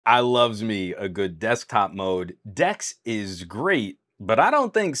I loves me a good desktop mode. DeX is great, but I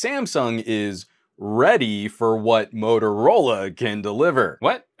don't think Samsung is ready for what Motorola can deliver.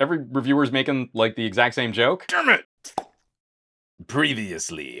 What? Every reviewer's making like the exact same joke? Damn it!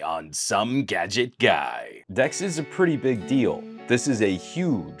 Previously on Some Gadget Guy. DeX is a pretty big deal. This is a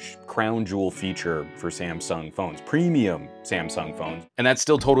huge crown jewel feature for Samsung phones, premium Samsung phones, and that's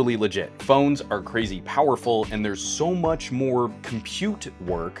still totally legit. Phones are crazy powerful, and there's so much more compute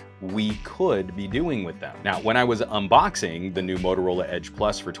work we could be doing with them. Now, when I was unboxing the new Motorola Edge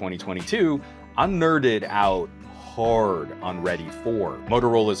Plus for 2022, I nerded out hard on Ready 4,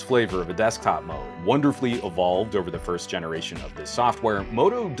 Motorola's flavor of a desktop mode. Wonderfully evolved over the first generation of this software,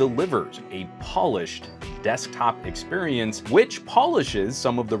 Moto delivers a polished desktop experience, which polishes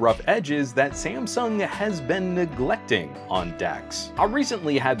some of the rough edges that Samsung has been neglecting on DeX. I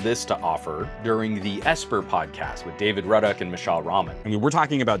recently had this to offer during the Esper podcast with David Ruddock and Michelle Rahman. I mean, we're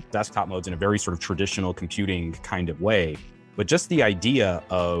talking about desktop modes in a very sort of traditional computing kind of way, but just the idea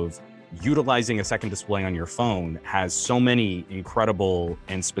of utilizing a second display on your phone has so many incredible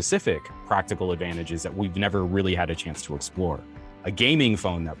and specific practical advantages that we've never really had a chance to explore. A gaming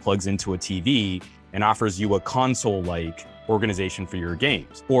phone that plugs into a TV and offers you a console-like organization for your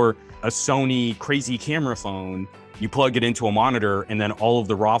games. Or a Sony crazy camera phone, you plug it into a monitor and then all of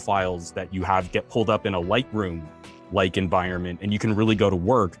the raw files that you have get pulled up in a Lightroom-like environment, and you can really go to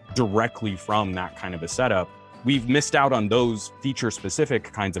work directly from that kind of a setup. We've missed out on those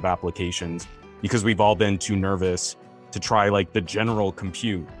feature-specific kinds of applications because we've all been too nervous to try like the general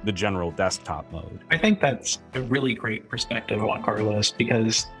compute, the general desktop mode. I think that's a really great perspective on Carlos,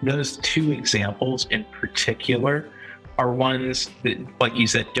 because those two examples in particular are ones that, like you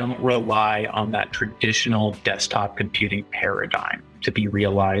said, don't rely on that traditional desktop computing paradigm to be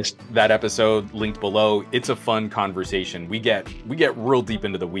realized. That episode linked below, it's a fun conversation. We get real deep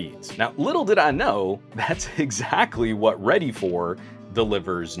into the weeds. Now, little did I know, that's exactly what Ready 4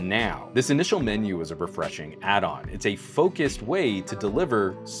 delivers now. This initial menu is a refreshing add-on. It's a focused way to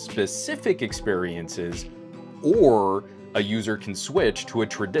deliver specific experiences, or a user can switch to a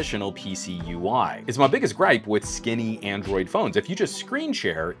traditional PC UI. It's my biggest gripe with skinny Android phones. If you just screen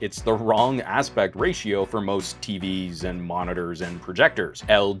share, it's the wrong aspect ratio for most TVs and monitors and projectors.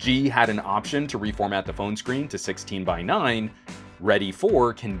 LG had an option to reformat the phone screen to 16:9. Ready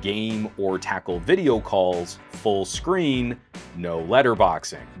 4 can game or tackle video calls full screen, no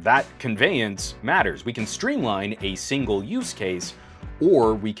letterboxing. That conveyance matters. We can streamline a single use case,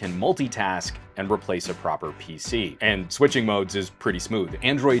 or we can multitask and replace a proper PC. And switching modes is pretty smooth.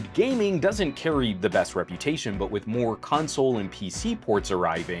 Android gaming doesn't carry the best reputation, but with more console and PC ports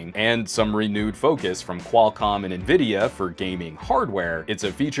arriving and some renewed focus from Qualcomm and Nvidia for gaming hardware, it's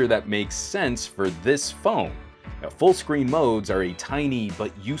a feature that makes sense for this phone. Now, full screen modes are a tiny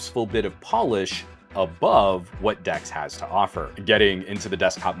but useful bit of polish above what DeX has to offer. Getting into the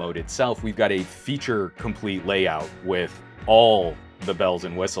desktop mode itself, we've got a feature-complete layout with all the bells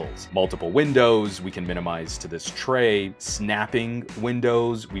and whistles. Multiple windows, we can minimize to this tray, snapping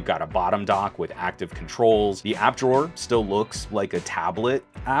windows, we've got a bottom dock with active controls. The app drawer still looks like a tablet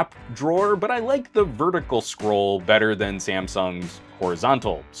app drawer, but I like the vertical scroll better than Samsung's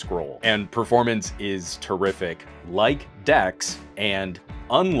horizontal scroll. And performance is terrific. Like DeX, and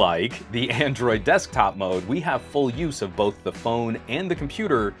unlike the Android desktop mode, we have full use of both the phone and the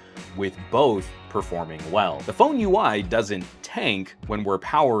computer, with both performing well. The phone UI doesn't tank when we're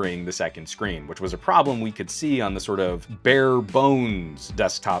powering the second screen, which was a problem we could see on the sort of bare bones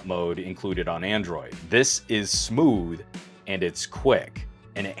desktop mode included on Android. This is smooth and it's quick,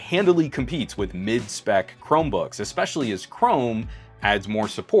 and it handily competes with mid-spec Chromebooks, especially as Chrome adds more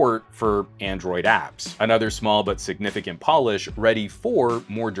support for Android apps. Another small but significant polish, Ready 4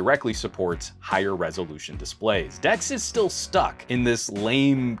 more directly supports higher resolution displays. DeX is still stuck in this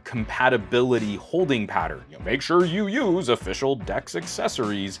lame compatibility holding pattern. Make sure you use official DeX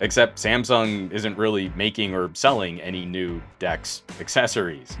accessories, except Samsung isn't really making or selling any new DeX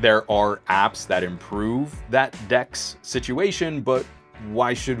accessories. There are apps that improve that DeX situation, but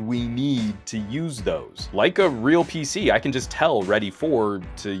why should we need to use those? Like a real PC, I can just tell Ready 4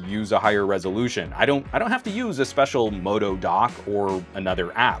 to use a higher resolution. I don't have to use a special Moto dock or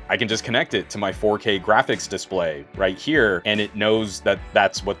another app. I can just connect it to my 4K graphics display right here, and it knows that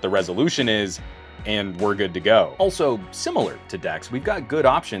that's what the resolution is, and we're good to go. Also, similar to DeX, we've got good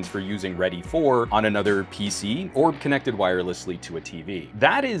options for using Ready for on another PC or connected wirelessly to a TV.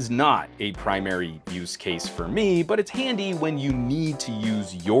 That is not a primary use case for me, but it's handy when you need to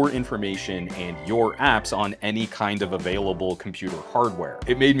use your information and your apps on any kind of available computer hardware.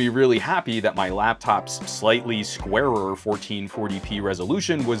 It made me really happy that my laptop's slightly squarer 1440p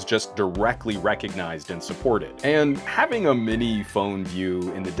resolution was just directly recognized and supported. And having a mini phone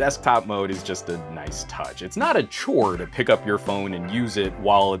view in the desktop mode is just a nice touch. It's not a chore to pick up your phone and use it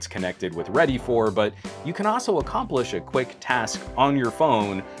while it's connected with Ready for, but you can also accomplish a quick task on your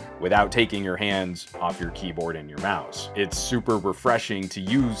phone without taking your hands off your keyboard and your mouse. It's super refreshing to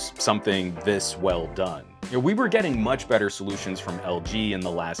use something this well done. We were getting much better solutions from LG in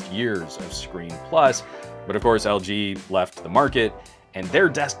the last years of Screen Plus, but of course LG left the market, and their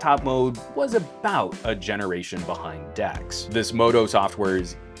desktop mode was about a generation behind DeX. This Moto software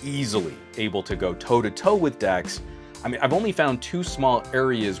is easily able to go toe-to-toe with DeX. I mean, I've only found 2 small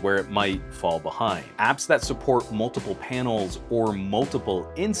areas where it might fall behind. Apps that support multiple panels or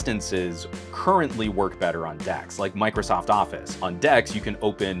multiple instances currently work better on DeX, like Microsoft Office. On DeX, you can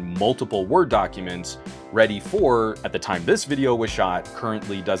open multiple Word documents. Ready for, at the time this video was shot,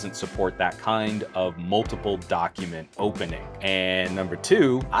 currently doesn't support that kind of multiple document opening. And number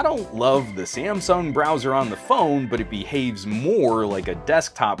 2, I don't love the Samsung browser on the phone, but it behaves more like a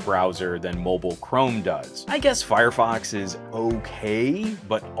desktop browser than mobile Chrome does. I guess Firefox is okay,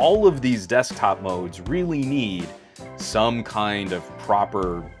 but all of these desktop modes really need some kind of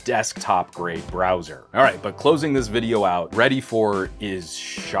proper desktop grade browser. All right, but closing this video out, Ready for is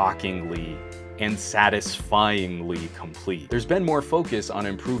shockingly and satisfyingly complete. There's been more focus on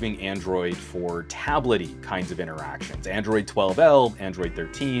improving Android for tablet-y kinds of interactions. Android 12L, Android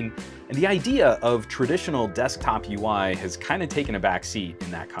 13, and the idea of traditional desktop UI has kind of taken a back seat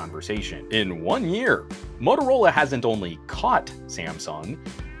in that conversation. In 1 year, Motorola hasn't only caught Samsung,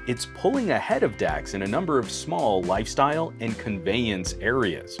 it's pulling ahead of DeX in a number of small lifestyle and conveyance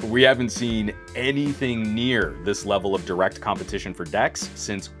areas. We haven't seen anything near this level of direct competition for DeX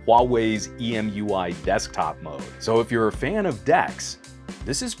since Huawei's EMUI desktop mode. So if you're a fan of DeX,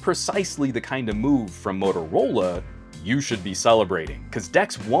 this is precisely the kind of move from Motorola you should be celebrating, because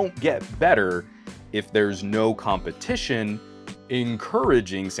DeX won't get better if there's no competition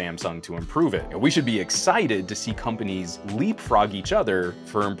encouraging Samsung to improve it. We should be excited to see companies leapfrog each other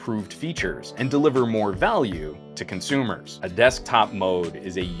for improved features and deliver more value to consumers. A desktop mode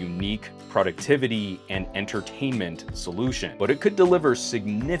is a unique productivity and entertainment solution, but it could deliver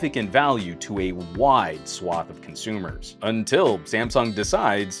significant value to a wide swath of consumers until Samsung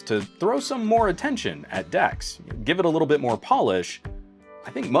decides to throw some more attention at DeX, give it a little bit more polish. I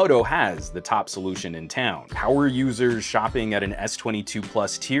think Moto has the top solution in town. Power users shopping at an S22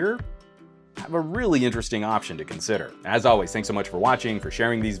 Plus tier have a really interesting option to consider. As always, thanks so much for watching, for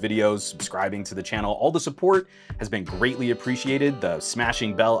sharing these videos, subscribing to the channel. All the support has been greatly appreciated. The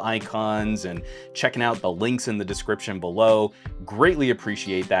smashing bell icons and checking out the links in the description below. Greatly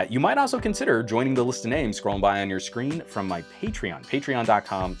appreciate that. You might also consider joining the list of names scrolling by on your screen from my Patreon,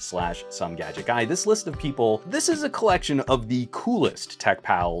 patreon.com/SomeGadgetGuy. This list of people, this is a collection of the coolest tech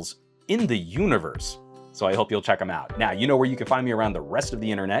pals in the universe. So I hope you'll check them out. Now, you know where you can find me around the rest of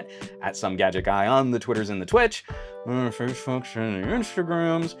the internet, at SomeGadgetGuy on the Twitters and the Twitch, Facebooks and the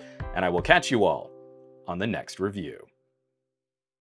Instagrams, and I will catch you all on the next review.